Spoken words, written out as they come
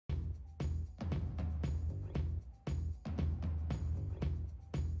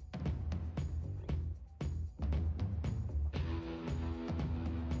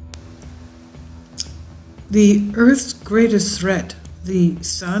The Earth's greatest threat, the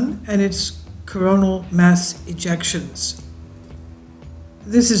Sun and its coronal mass ejections.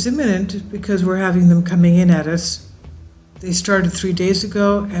 This is imminent because we're having them coming in at us. They started 3 days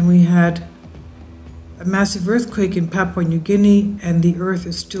ago, and we had a massive earthquake in Papua New Guinea, and the Earth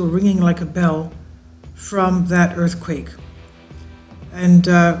is still ringing like a bell from that earthquake. And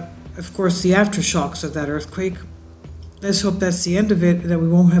of course, the aftershocks of that earthquake. Let's hope that's the end of it, and that we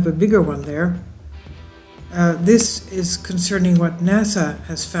won't have a bigger one there. This is concerning what NASA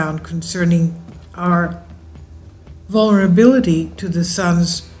has found concerning our vulnerability to the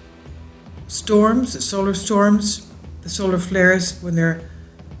sun's storms, the solar storms, the solar flares when they're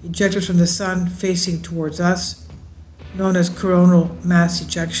ejected from the sun facing towards us, known as coronal mass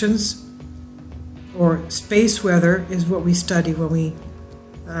ejections, or space weather is what we study when we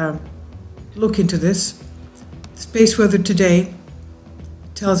look into this. Space weather today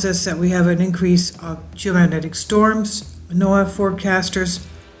tells us that we have an increase of geomagnetic storms. NOAA forecasters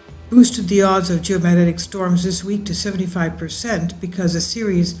boosted the odds of geomagnetic storms this week to 75% because a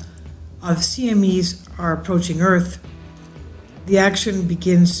series of CMEs are approaching Earth. The action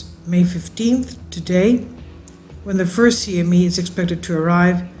begins May 15th, today, when the first CME is expected to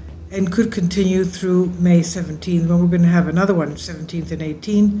arrive, and could continue through May 17th, when we're going to have another one, 17th and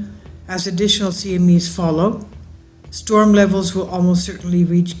 18th, as additional CMEs follow. Storm levels will almost certainly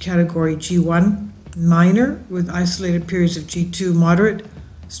reach category G1 minor, with isolated periods of G2 moderate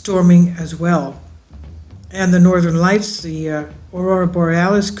storming as well. And the northern lights, the aurora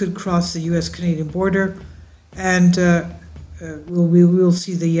borealis, could cross the US-Canadian border, and we will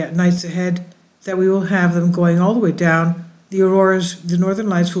see the nights ahead that we will have them going all the way down. The auroras, the northern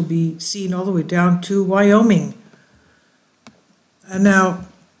lights, will be seen all the way down to Wyoming. And now,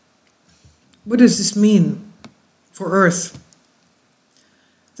 what does this mean for Earth?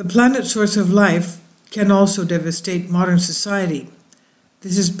 The planet source of life can also devastate modern society.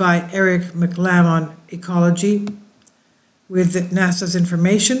 This is by Eric McLam on ecology. With NASA's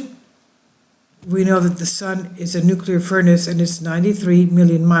information, we know that the sun is a nuclear furnace and it's 93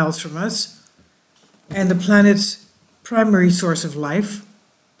 million miles from us, and the planet's primary source of life.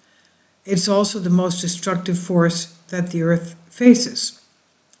 It's also the most destructive force that the Earth faces.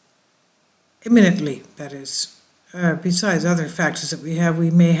 Imminently, that is. Besides other factors that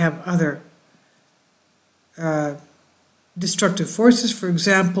we may have other destructive forces, for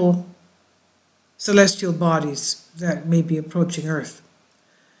example, celestial bodies that may be approaching Earth.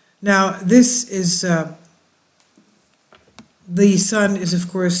 Now, this is, the sun is, of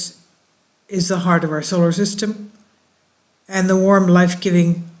course, is the heart of our solar system, and the warm,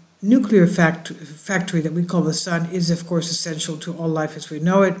 life-giving nuclear factory that we call the sun is, of course, essential to all life as we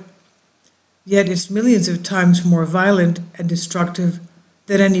know it. Yet it's millions of times more violent and destructive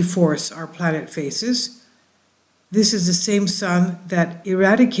than any force our planet faces. This is the same sun that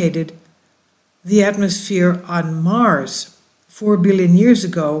eradicated the atmosphere on Mars 4 billion years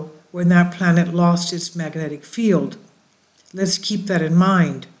ago, when that planet lost its magnetic field. Let's keep that in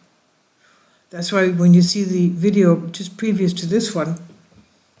mind. That's why when you see the video just previous to this one,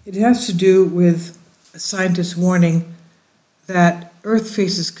 it has to do with a scientist warning that Earth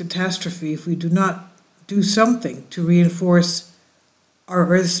faces catastrophe if we do not do something to reinforce our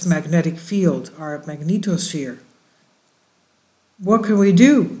Earth's magnetic field, our magnetosphere. What can we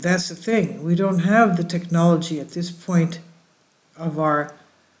do? That's the thing. We don't have the technology at this point of our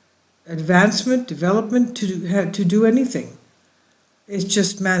advancement, development, to do anything. It's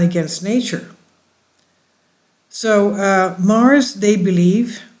just man against nature. So Mars, they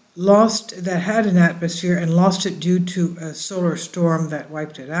believe, that had an atmosphere and lost it due to a solar storm that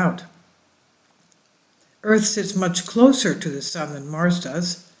wiped it out. Earth sits much closer to the sun than Mars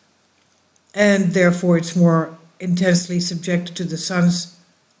does, and therefore it's more intensely subjected to the sun's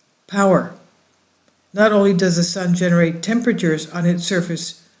power. Not only does the sun generate temperatures on its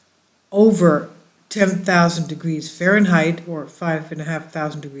surface over 10,000 degrees Fahrenheit or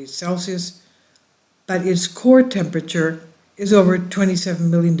 5,500 degrees Celsius, but its core temperature is over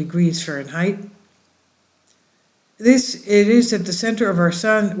 27 million degrees Fahrenheit. It is at the center of our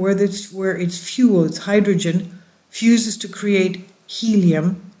sun where its fuel, its hydrogen, fuses to create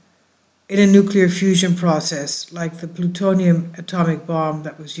helium in a nuclear fusion process, like the plutonium atomic bomb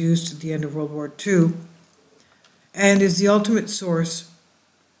that was used at the end of World War II, and is the ultimate source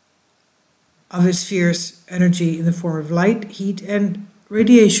of its fierce energy in the form of light, heat, and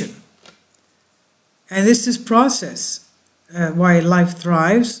radiation. And this process why life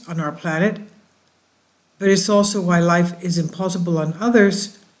thrives on our planet, but it's also why life is impossible on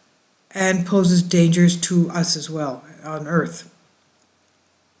others and poses dangers to us as well on Earth.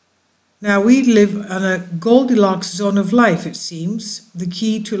 Now, we live on a Goldilocks zone of life, it seems. The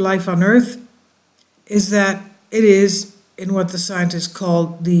key to life on Earth is that it is in what the scientists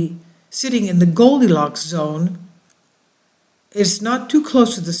call sitting in the Goldilocks zone. It's not too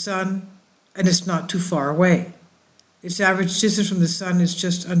close to the sun, and it's not too far away. Its average distance from the sun is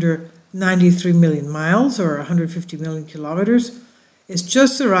just under 93 million miles, or 150 million kilometers. It's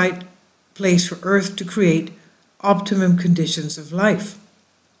just the right place for Earth to create optimum conditions of life.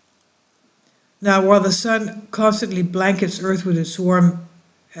 Now, while the sun constantly blankets Earth with its warm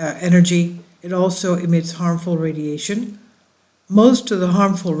energy, it also emits harmful radiation. Most of the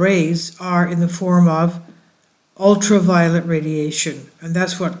harmful rays are in the form of ultraviolet radiation, and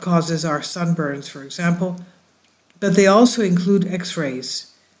that's what causes our sunburns, for example. But they also include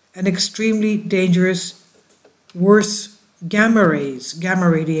X-rays and extremely dangerous, worse gamma rays, gamma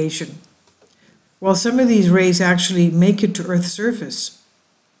radiation. While some of these rays actually make it to Earth's surface,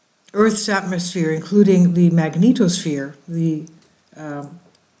 Earth's atmosphere, including the magnetosphere, the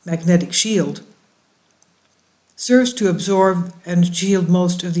magnetic shield, serves to absorb and shield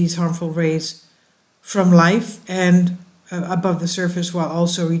most of these harmful rays from life and above the surface, while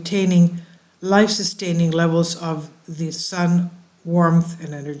also retaining life-sustaining levels of the sun warmth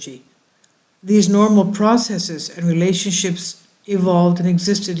and energy. These normal processes and relationships evolved and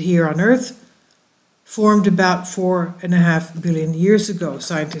existed here on Earth, formed about 4.5 billion years ago,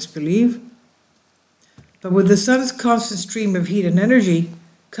 scientists believe. But with the sun's constant stream of heat and energy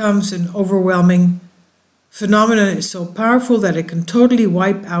comes an overwhelming phenomenon. Is so powerful that it can totally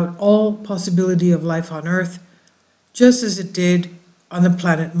wipe out all possibility of life on Earth, just as it did on the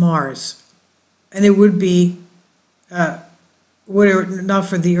planet Mars. And it would be, were it not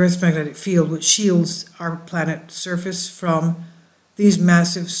for the Earth's magnetic field, which shields our planet's surface from these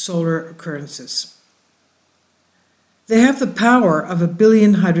massive solar occurrences. They have the power of 1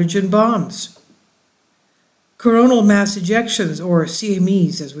 billion hydrogen bombs. Coronal mass ejections, or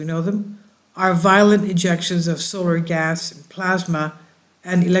CMEs as we know them, are violent ejections of solar gas and plasma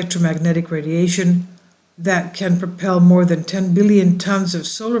and electromagnetic radiation that can propel more than 10 billion tons of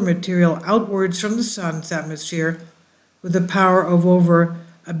solar material outwards from the sun's atmosphere with the power of over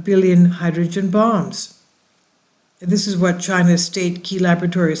 1 billion hydrogen bombs. And this is what China's State Key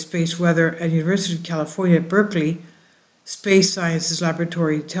Laboratory of Space Weather and University of California at Berkeley Space Sciences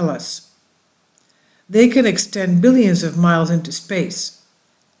Laboratory tell us. They can extend billions of miles into space,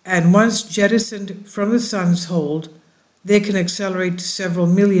 and once jettisoned from the sun's hold, they can accelerate to several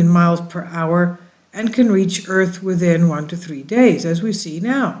million miles per hour and can reach Earth within 1 to 3 days, as we see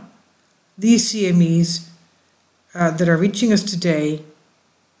now. These CMEs that are reaching us today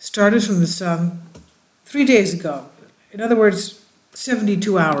started from the sun 3 days ago. In other words,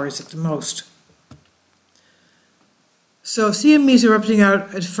 72 hours at the most. So CMEs erupting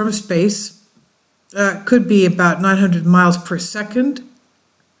out from space could be about 900 miles per second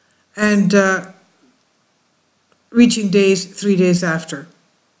and reaching 3 days after.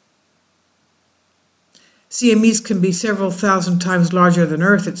 CMEs can be several thousand times larger than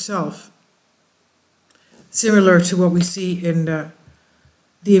Earth itself, similar to what we see in the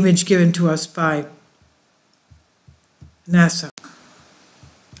image given to us by NASA,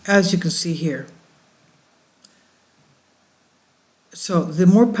 as you can see here. So the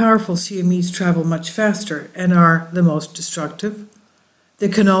more powerful CMEs travel much faster and are the most destructive. They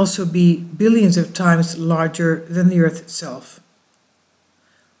can also be billions of times larger than the Earth itself.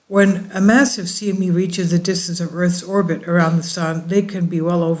 When a massive CME reaches the distance of Earth's orbit around the sun, they can be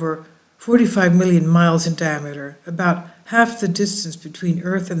well over 45 million miles in diameter, about half the distance between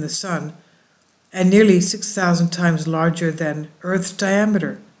Earth and the sun, and nearly 6,000 times larger than Earth's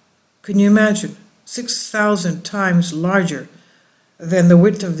diameter. Can you imagine? 6,000 times larger than the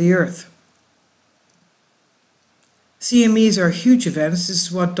width of the Earth. CMEs are huge events. This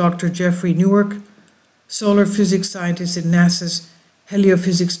is what Dr. Jeffrey Newark, solar physics scientist in NASA's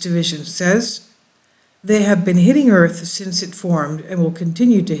Heliophysics Division, says. They have been hitting Earth since it formed and will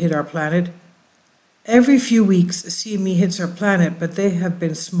continue to hit our planet. Every few weeks, a CME hits our planet, but they have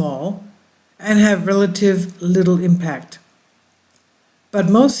been small and have relative little impact. But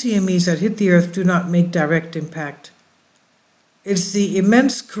most CMEs that hit the Earth do not make direct impact. It's the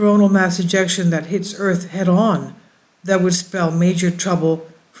immense coronal mass ejection that hits Earth head-on that would spell major trouble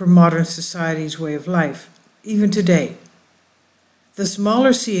for modern society's way of life, even today. The smaller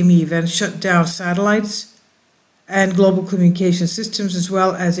CME events shut down satellites and global communication systems, as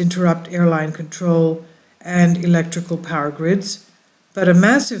well as interrupt airline control and electrical power grids. But a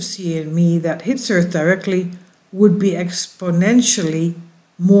massive CME that hits Earth directly would be exponentially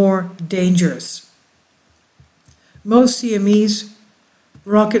more dangerous. Most CMEs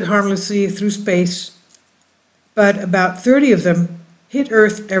rocket harmlessly through space, but about 30 of them hit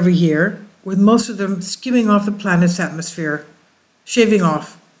Earth every year, with most of them skimming off the planet's atmosphere, shaving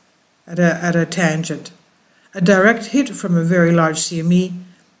off at a tangent. A direct hit from a very large CME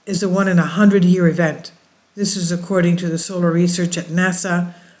is a 1 in 100-year event. This is according to the solar research at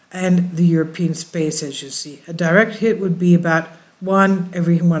NASA and the European Space Agency. A direct hit would be about 1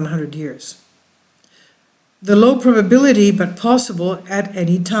 every 100 years. The low probability, but possible at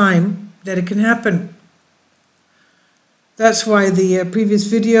any time, that it can happen. That's why the previous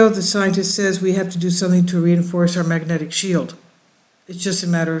video, the scientist says we have to do something to reinforce our magnetic shield. It's just a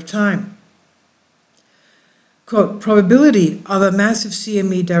matter of time. Quote, probability of a massive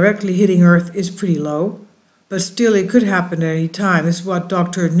CME directly hitting Earth is pretty low, but still it could happen at any time. This is what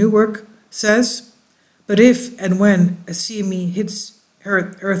Dr. Newark says. But if and when a CME hits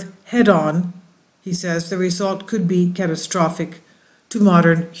Earth head-on, he says, the result could be catastrophic to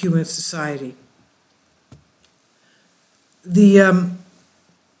modern human society. The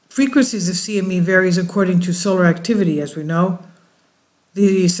frequencies of CME varies according to solar activity, as we know.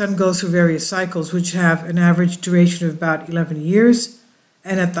 The sun goes through various cycles, which have an average duration of about 11 years,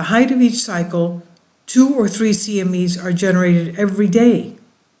 and at the height of each cycle, 2 or 3 CMEs are generated every day,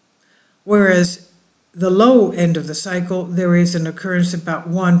 whereas the low end of the cycle, there is an occurrence about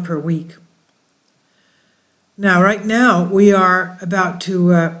 1 per week. Now, right now, we are about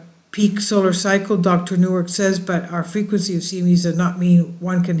to peak solar cycle, Dr. Newark says, but our frequency of CMEs does not mean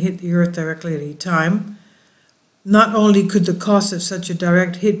one can hit the Earth directly at any time. Not only could the cost of such a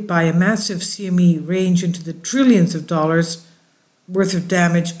direct hit by a massive CME range into the trillions of dollars worth of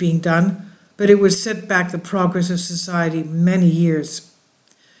damage being done, but it would set back the progress of society many years.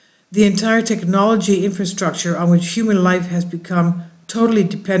 The entire technology infrastructure on which human life has become totally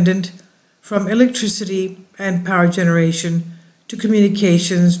dependent, from electricity and power generation to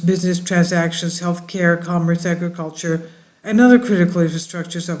communications, business transactions, healthcare, commerce, agriculture, and other critical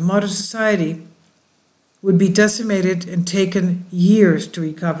infrastructures of modern society, would be decimated and taken years to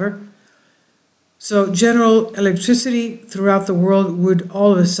recover. So general electricity throughout the world would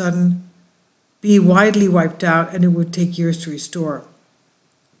all of a sudden be widely wiped out, and it would take years to restore.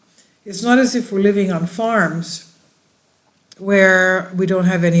 It's not as if we're living on farms where we don't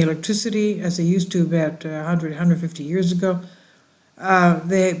have any electricity, as they used to about 100, 150 years ago.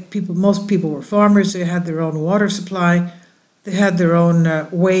 Most people were farmers. They had their own water supply. They had their own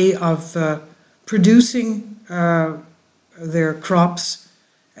way of producing their crops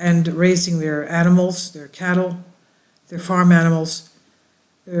and raising their animals, their cattle, their farm animals.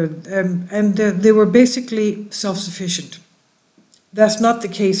 And they were basically self-sufficient. That's not the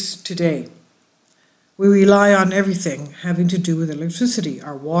case today. We rely on everything having to do with electricity,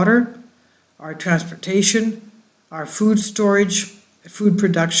 our water, our transportation, our food storage, food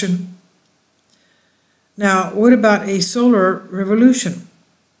production. Now, what about a solar revolution?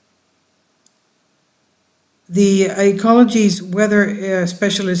 The Ecology's weather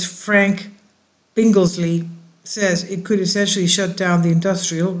specialist Frank Binglesley says it could essentially shut down the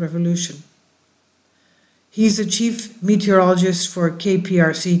Industrial Revolution. He's the chief meteorologist for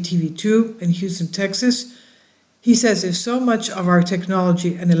KPRC TV2 in Houston, Texas. He says if so much of our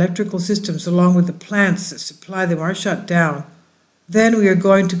technology and electrical systems, along with the plants that supply them, are shut down, then we are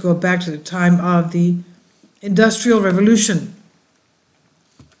going to go back to the time of the Industrial Revolution.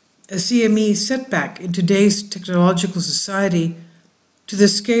 A CME setback in today's technological society to the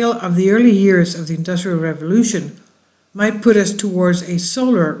scale of the early years of the Industrial Revolution might put us towards a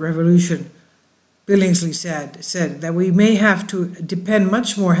solar revolution. Billingsley said that we may have to depend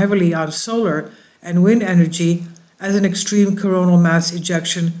much more heavily on solar and wind energy, as an extreme coronal mass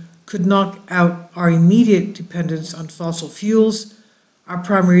ejection could knock out our immediate dependence on fossil fuels, our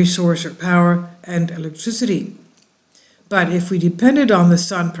primary source of power, and electricity. But if we depended on the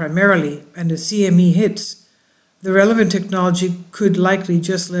sun primarily and the CME hits, the relevant technology could likely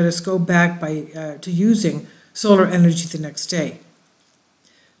just let us go back to using solar energy the next day.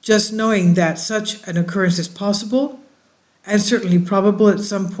 Just knowing that such an occurrence is possible, and certainly probable at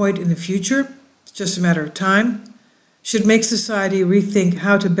some point in the future, it's just a matter of time, should make society rethink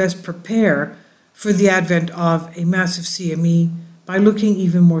how to best prepare for the advent of a massive CME by looking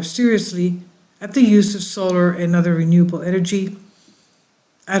even more seriously at the use of solar and other renewable energy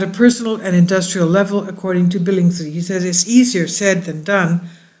at a personal and industrial level, according to Billingsley. He says it's easier said than done,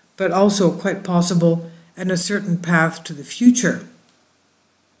 but also quite possible and a certain path to the future.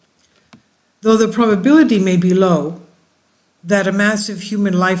 Though the probability may be low that a massive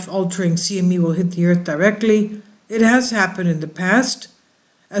human life-altering CME will hit the Earth directly, it has happened in the past,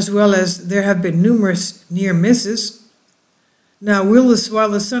 as well as there have been numerous near misses. Now, while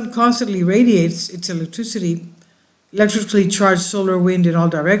the sun constantly radiates its electricity, electrically charged solar wind in all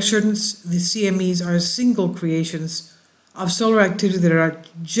directions, the CMEs are single creations of solar activity that are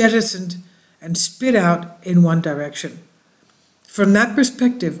jettisoned and spit out in one direction. From that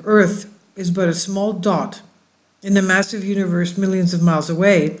perspective, Earth is but a small dot in the massive universe millions of miles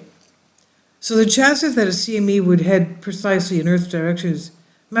away, so the chances that a CME would head precisely in Earth's direction is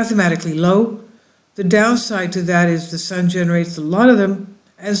mathematically low. The downside to that is the sun generates a lot of them,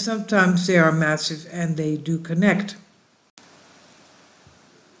 and sometimes they are massive and they do connect.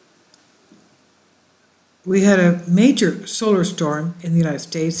 We had a major solar storm in the United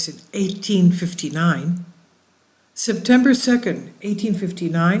States in 1859. September 2nd,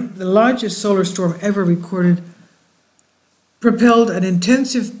 1859, the largest solar storm ever recorded, propelled an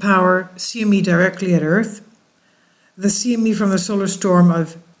intensive power CME directly at Earth. The CME from the solar storm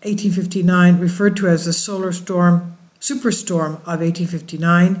of 1859, referred to as the superstorm of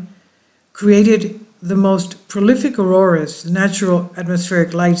 1859, created the most prolific auroras, the natural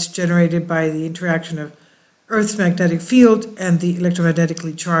atmospheric lights generated by the interaction of Earth's magnetic field and the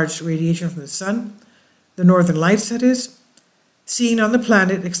electromagnetically charged radiation from the sun, the northern lights that is, seen on the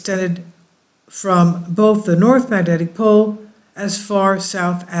planet extended from both the North Magnetic Pole as far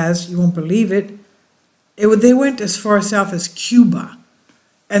south as, you won't believe it, they went as far south as Cuba,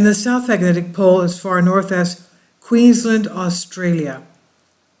 and the South Magnetic Pole as far north as Queensland, Australia.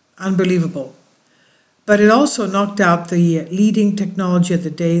 Unbelievable. But it also knocked out the leading technology of the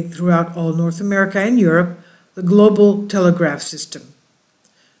day throughout all North America and Europe, the global telegraph system.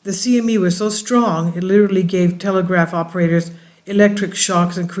 The CME was so strong, it literally gave telegraph operators electric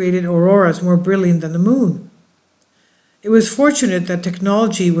shocks and created auroras more brilliant than the moon. It was fortunate that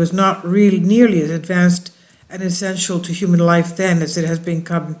technology was not really nearly as advanced and essential to human life then as it has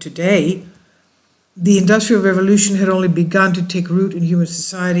become today. The Industrial Revolution had only begun to take root in human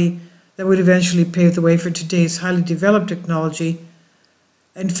society that would eventually pave the way for today's highly developed technology.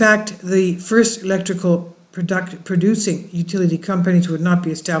 In fact, the first electrical producing utility companies would not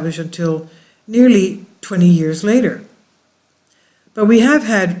be established until nearly 20 years later. But we have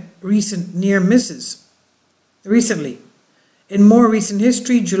had recent near misses. Recently, in more recent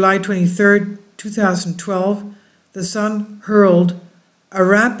history, July 23rd, 2012, the sun hurled a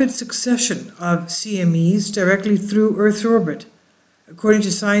rapid succession of CMEs directly through Earth's orbit. According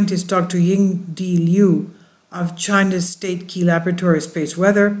to scientist Dr. Ying-D Liu of China's State Key Laboratory of Space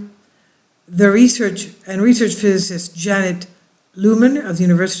Weather, the research physicist Janet Luhman of the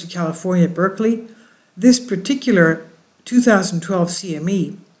University of California at Berkeley, this particular 2012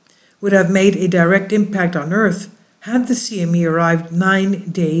 CME would have made a direct impact on Earth had the CME arrived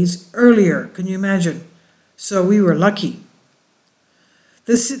 9 days earlier. Can you imagine? So we were lucky.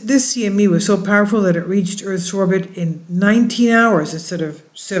 This CME was so powerful that it reached Earth's orbit in 19 hours instead of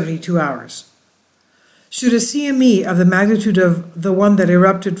 72 hours. Should a CME of the magnitude of the one that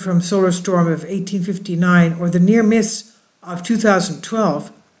erupted from solar storm of 1859 or the near miss of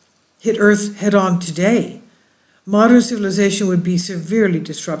 2012 hit Earth head-on today, modern civilization would be severely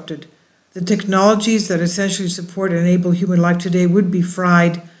disrupted. The technologies that essentially support and enable human life today would be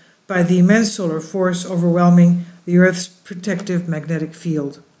fried by the immense solar force overwhelming the Earth's protective magnetic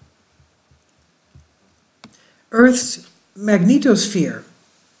field. Earth's magnetosphere.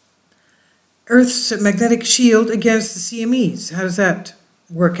 Earth's magnetic shield against the CMEs. How does that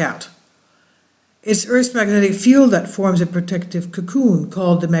work out? It's Earth's magnetic field that forms a protective cocoon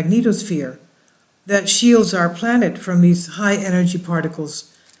called the magnetosphere that shields our planet from these high-energy particles.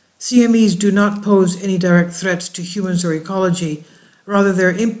 CMEs do not pose any direct threats to humans or ecology. Rather,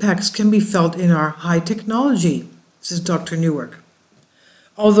 their impacts can be felt in our high technology, says Dr. Newark.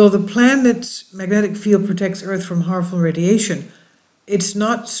 Although the planet's magnetic field protects Earth from harmful radiation, it's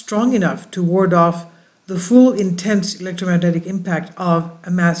not strong enough to ward off the full intense electromagnetic impact of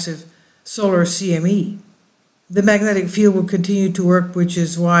a massive solar CME. The magnetic field will continue to work, which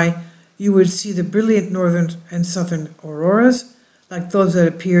is why you would see the brilliant northern and southern auroras, like those that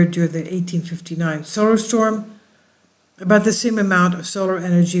appeared during the 1859 solar storm. About the same amount of solar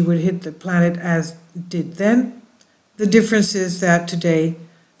energy would hit the planet as it did then. The difference is that today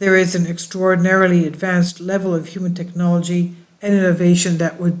there is an extraordinarily advanced level of human technology and innovation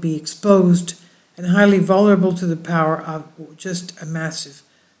that would be exposed and highly vulnerable to the power of just a massive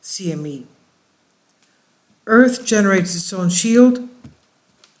CME. Earth generates its own shield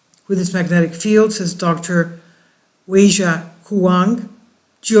with its magnetic field, says Dr. Weijia Huang,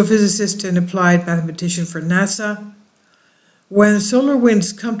 geophysicist and applied mathematician for NASA. When solar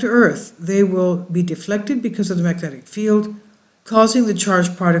winds come to Earth, they will be deflected because of the magnetic field, causing the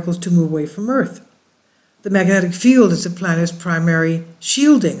charged particles to move away from Earth. The magnetic field is the planet's primary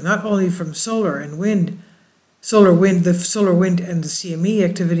shielding, not only from solar wind and the CME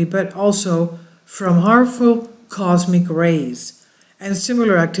activity, but also from harmful cosmic rays and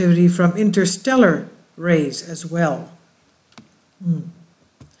similar activity from interstellar rays as well.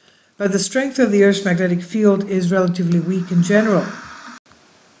 But the strength of the Earth's magnetic field is relatively weak in general.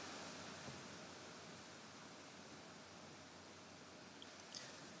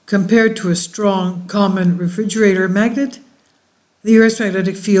 Compared to a strong common refrigerator magnet, the Earth's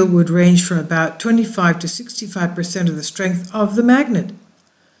magnetic field would range from about 25 to 65% of the strength of the magnet.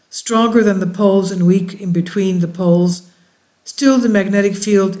 Stronger than the poles and weak in between the poles, still the magnetic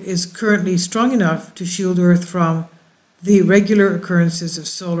field is currently strong enough to shield Earth from the regular occurrences of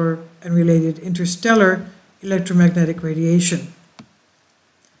solar and related interstellar electromagnetic radiation.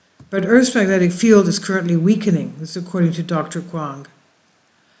 But Earth's magnetic field is currently weakening, this is according to Dr. Kwang.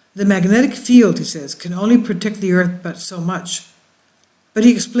 The magnetic field, he says, can only protect the Earth but so much. But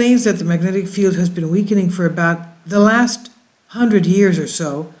he explains that the magnetic field has been weakening for about the last 100 years or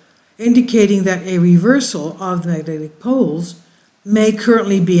so, indicating that a reversal of the magnetic poles may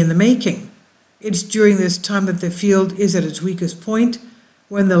currently be in the making. It's during this time that the field is at its weakest point,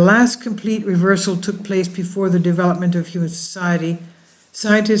 when the last complete reversal took place before the development of human society.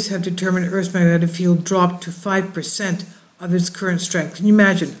 Scientists have determined Earth's magnetic field dropped to 5% of its current strength. Can you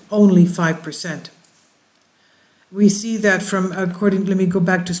imagine? Only 5%. We see that from, let me go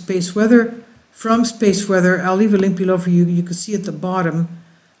back to space weather. From space weather, I'll leave a link below for you. You can see at the bottom,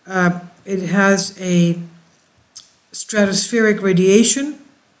 it has a stratospheric radiation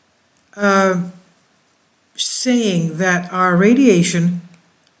saying that our radiation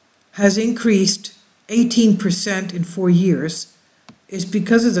has increased 18% in 4 years. Is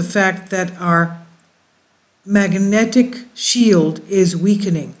because of the fact that our magnetic shield is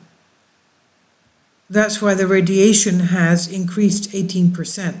weakening. That's why the radiation has increased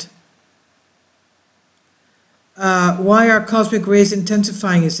 18%. Why are cosmic rays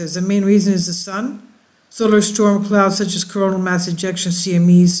intensifying? It says the main reason is the sun. Solar storm clouds such as coronal mass ejection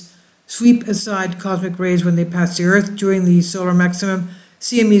CMEs sweep aside cosmic rays when they pass the Earth. During the solar maximum,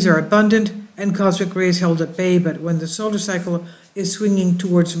 CMEs are abundant and cosmic rays held at bay, but when the solar cycle is swinging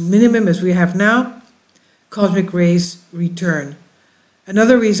towards minimum as we have now, cosmic rays return.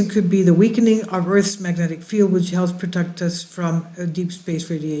 Another reason could be the weakening of Earth's magnetic field, which helps protect us from deep space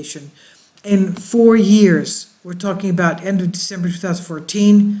radiation. In 4 years, we're talking about end of December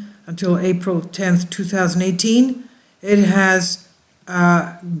 2014 until April 10th, 2018, it has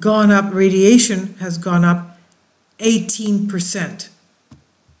gone up, radiation has gone up 18%.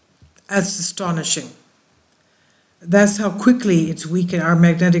 That's astonishing. That's how quickly it's weakening, our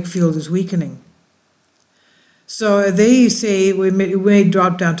magnetic field is weakening. So they say it may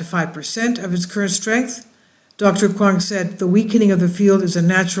drop down to 5% of its current strength. Dr. Kwang said the weakening of the field is a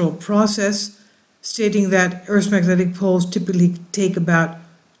natural process, stating that Earth's magnetic poles typically take about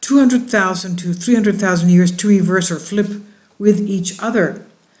 200,000 to 300,000 years to reverse or flip with each other,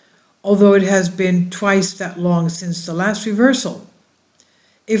 although it has been twice that long since the last reversal.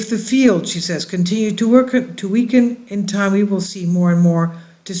 If the field, she says, continue to weaken, in time we will see more and more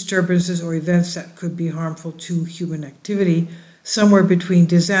disturbances or events that could be harmful to human activity, somewhere between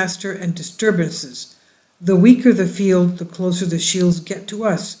disaster and disturbances. The weaker the field, the closer the shields get to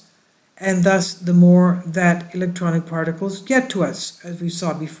us, and thus the more that electronic particles get to us, as we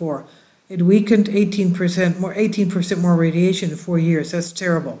saw before. It weakened 18% more radiation in 4 years. That's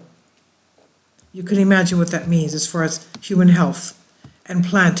terrible. You can imagine what that means as far as human health and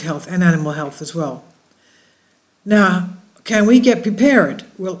plant health and animal health as well. Now, can we get prepared?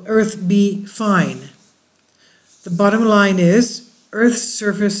 Will Earth be fine? The bottom line is Earth's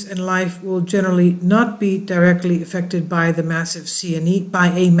surface and life will generally not be directly affected by a massive CME,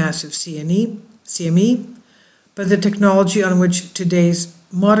 but the technology on which today's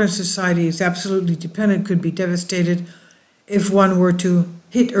modern society is absolutely dependent could be devastated if one were to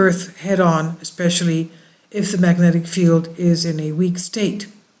hit Earth head-on, especially if the magnetic field is in a weak state.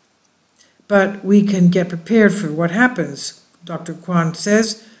 But we can get prepared for what happens. Dr. Kwang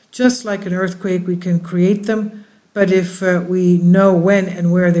says, just like an earthquake, we can create them, but if we know when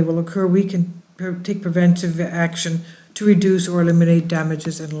and where they will occur, we can take preventive action to reduce or eliminate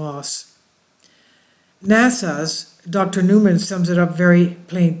damages and loss. NASA's Dr. Newman sums it up very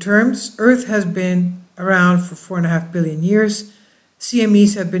plain terms. Earth has been around for 4.5 billion years.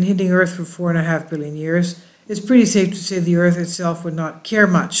 CMEs have been hitting Earth for 4.5 billion years. It's pretty safe to say the Earth itself would not care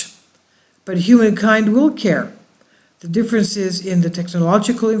much. But humankind will care. The difference is in the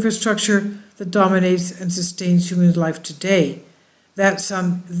technological infrastructure that dominates and sustains human life today. that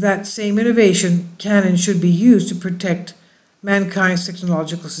same innovation can and should be used to protect mankind's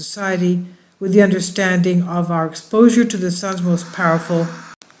technological society with the understanding of our exposure to the sun's most powerful,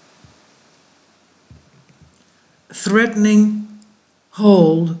 threatening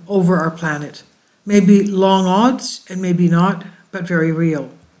hold over our planet. Maybe long odds and maybe not, but very real.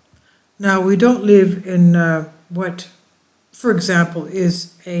 Now, we don't live in what, for example,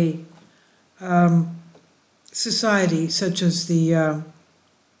 is a society such as the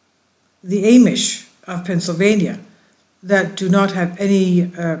Amish of Pennsylvania that do not have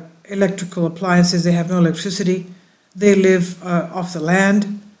any electrical appliances. They have no electricity. They live off the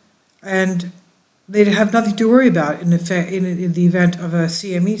land, and they have nothing to worry about in the event of a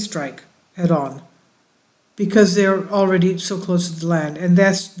CME strike head-on, because they're already so close to the land. And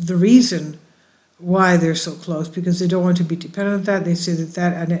that's the reason why they're so close, because they don't want to be dependent on that. They say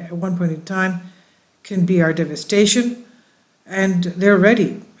that at one point in time can be our devastation, and they're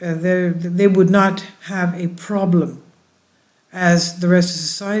ready. They would not have a problem as the rest of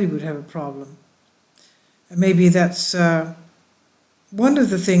society would have a problem. And maybe that's one of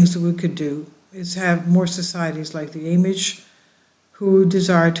the things that we could do, is have more societies like the Amish who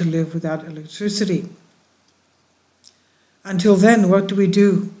desire to live without electricity. Until then, what do we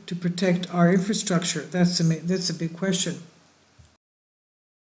do to protect our infrastructure? That's a big question.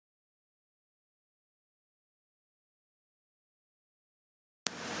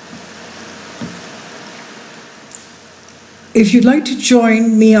 If you'd like to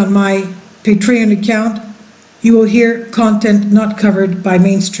join me on my Patreon account, you will hear content not covered by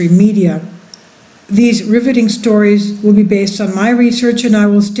mainstream media. These riveting stories will be based on my research, and I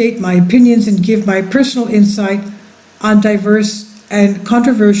will state my opinions and give my personal insight on diverse and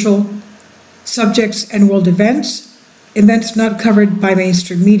controversial subjects and world events not covered by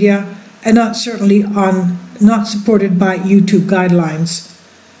mainstream media, and not supported by YouTube guidelines.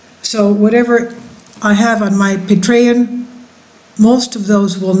 So whatever I have on my Patreon, most of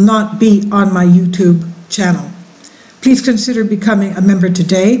those will not be on my YouTube channel. Please consider becoming a member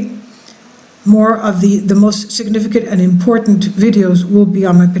today. More of the most significant and important videos will be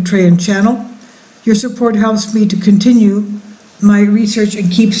on my Patreon channel. Your support helps me to continue my research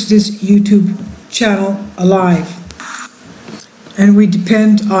and keeps this YouTube channel alive. And we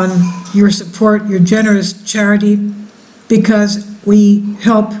depend on your support, your generous charity, because we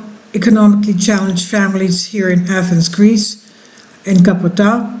help economically challenged families here in Athens, Greece, in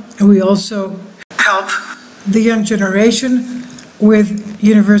Kapota, and we also help the young generation with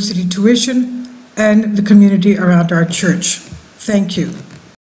university tuition and the community around our church. Thank you.